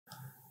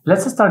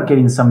Let's start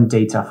getting some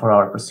data for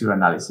our procedure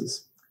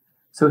analysis.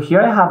 So here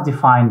I have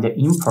defined the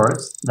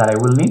imports that I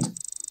will need.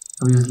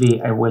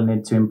 Obviously, I will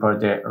need to import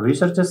the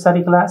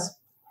ResearchStudy class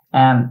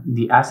and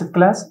the asset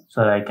class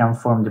so that I can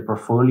form the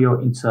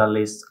portfolio into a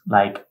list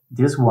like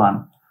this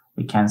one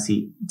we can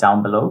see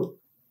down below.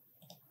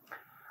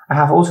 I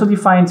have also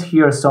defined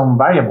here some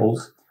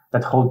variables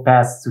that hold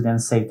paths to then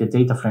save the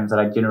data frames that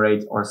I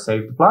generate or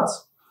save the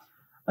plots.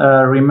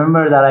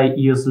 Remember that I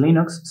use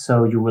Linux,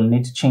 so you will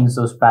need to change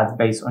those paths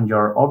based on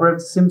your operating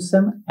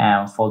system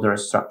and folder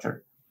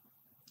structure.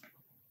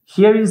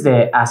 Here is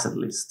the asset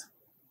list.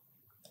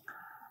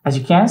 As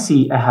you can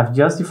see, I have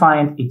just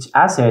defined each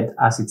asset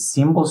as its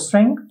symbol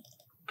string.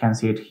 You can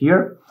see it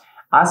here,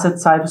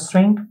 asset type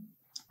string,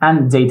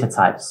 and data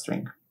type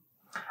string.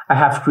 I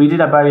have created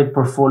a varied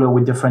portfolio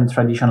with different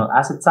traditional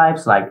asset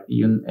types like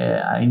an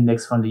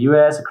index from the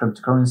US, a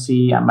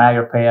cryptocurrency, a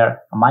major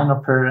pair, a minor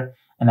pair,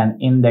 and an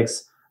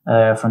index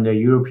from the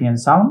European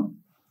zone.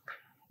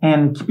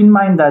 And keep in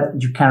mind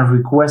that you can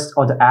request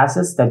other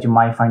assets that you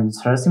might find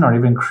interesting or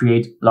even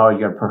create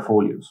larger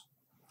portfolios.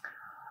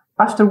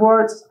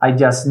 Afterwards, I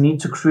just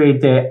need to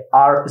create the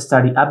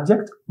RStudy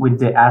object with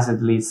the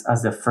asset list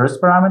as the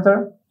first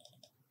parameter.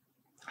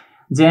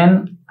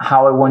 Then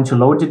how I want to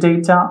load the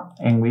data,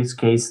 in which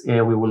case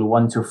we will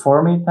want to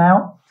format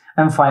now.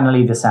 And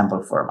finally, the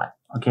sample format,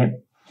 okay?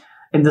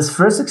 In this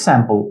first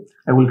example,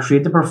 I will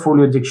create the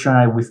portfolio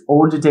dictionary with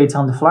all the data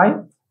on the fly,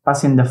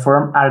 passing the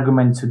form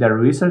argument to the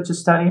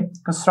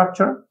ResearchStudy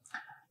constructor.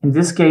 In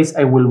this case,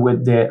 I will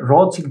with the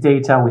raw tick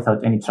data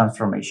without any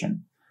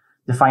transformation.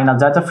 The final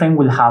data frame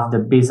will have the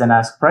bid and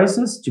ask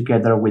prices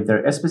together with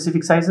their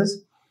specific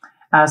sizes.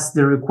 As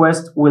the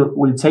request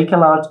will take a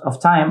lot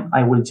of time,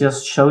 I will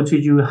just show to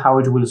you how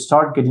it will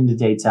start getting the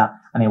data,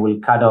 and I will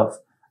cut off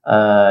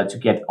to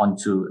get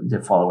onto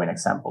the following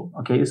example.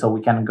 Okay, so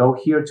we can go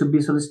here to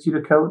Visual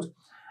Studio Code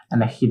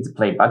and I hit the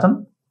play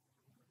button.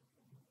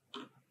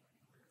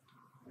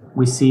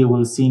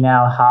 We'll see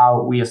now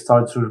how we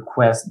start to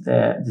request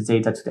the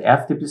data to the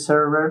FTP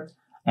server,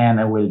 and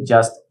I will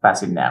just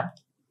pass it now.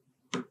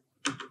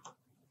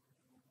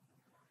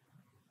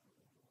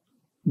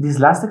 This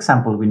last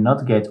example will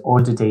not get all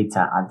the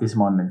data at this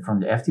moment from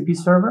the FTP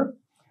server.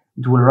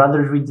 It will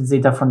rather read the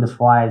data from the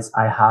files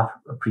I have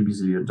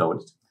previously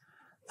loaded.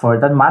 For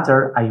that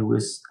matter, I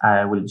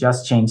will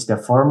just change the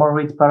formal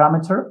read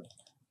parameter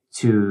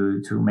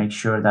to make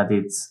sure that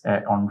it's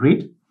on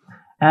read,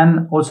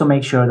 and also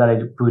make sure that I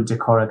put the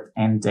correct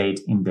end date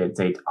in the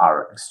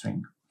date_r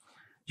string.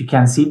 You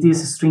can see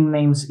these string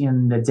names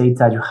in the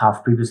data you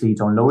have previously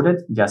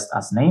downloaded just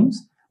as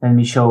names. Let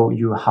me show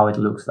you how it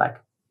looks like.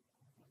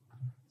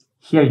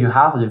 Here you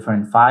have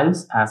different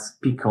files as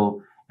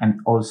pickle and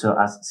also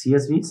as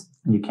CSVs.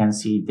 And you can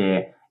see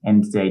the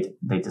end date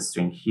data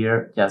string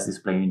here, just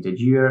displaying the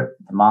year,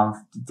 the month,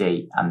 the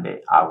day, and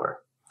the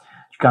hour.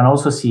 You can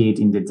also see it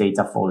in the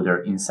data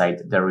folder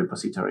inside the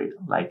repository,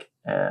 like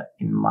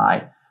in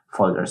my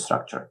folder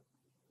structure.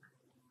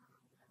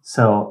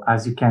 So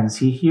as you can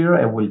see here,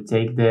 I will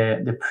take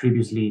the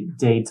previously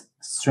date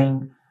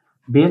string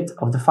bit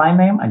of the file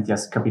name and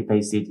just copy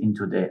paste it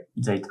into the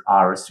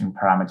date_r string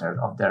parameter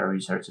of the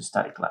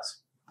ResearchStudy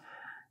class.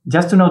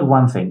 Just to note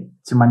one thing,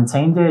 to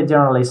maintain the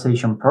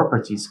generalization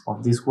properties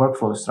of this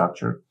workflow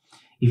structure,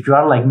 if you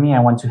are like me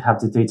and want to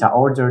have the data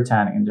ordered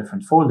and in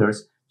different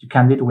folders, you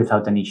can do it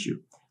without an issue.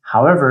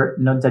 However,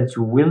 note that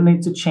you will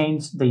need to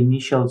change the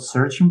initial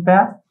searching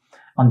path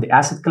on the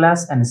asset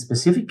class and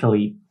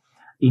specifically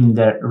in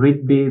the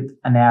read bid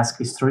and ask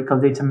historical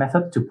data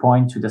method to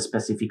point to the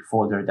specific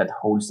folder that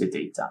holds the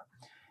data.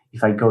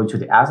 If I go to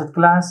the asset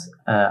class,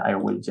 I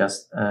will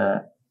just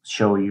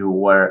show you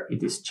where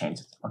it is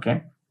changed,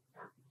 okay?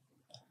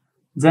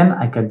 Then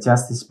I can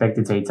just inspect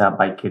the data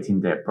by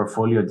getting the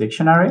portfolio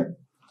dictionary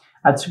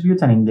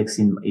attribute and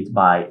indexing it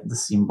by the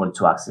symbol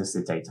to access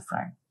the data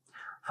frame.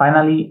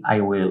 Finally,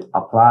 I will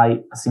apply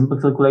a simple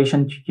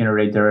calculation to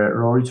generate the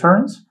raw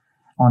returns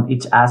on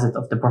each asset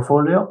of the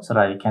portfolio so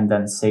that I can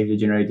then save the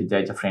generated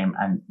data frame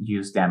and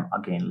use them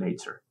again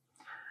later.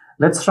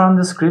 Let's run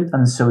the script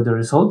and show the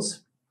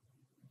results.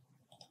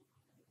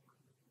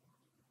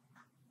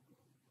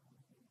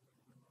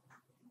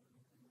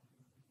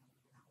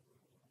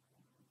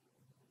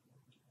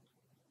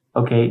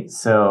 Okay,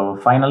 so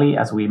finally,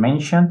 as we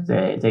mentioned,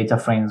 the data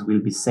frames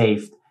will be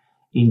saved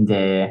in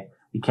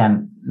we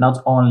can not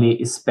only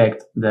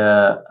inspect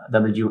the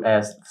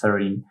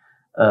WS13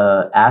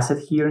 asset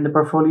here in the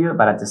portfolio,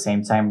 but at the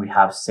same time, we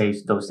have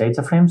saved those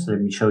data frames. So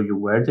let me show you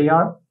where they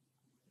are.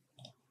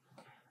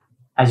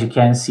 As you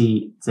can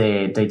see,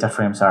 the data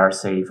frames are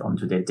saved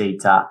onto the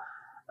data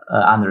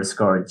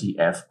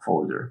 _gf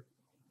folder.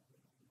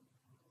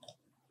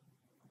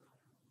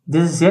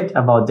 This is it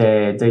about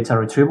the data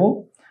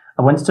retrieval.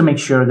 I wanted to make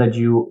sure that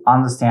you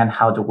understand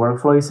how the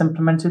workflow is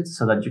implemented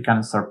so that you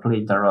can start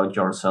playing around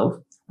yourself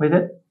with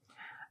it.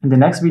 In the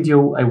next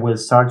video, I will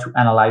start to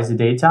analyze the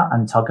data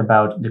and talk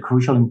about the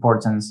crucial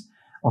importance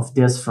of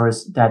these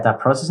first data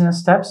processing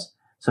steps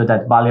so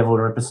that valuable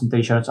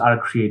representations are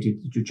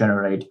created to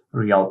generate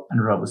real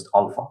and robust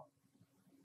alpha.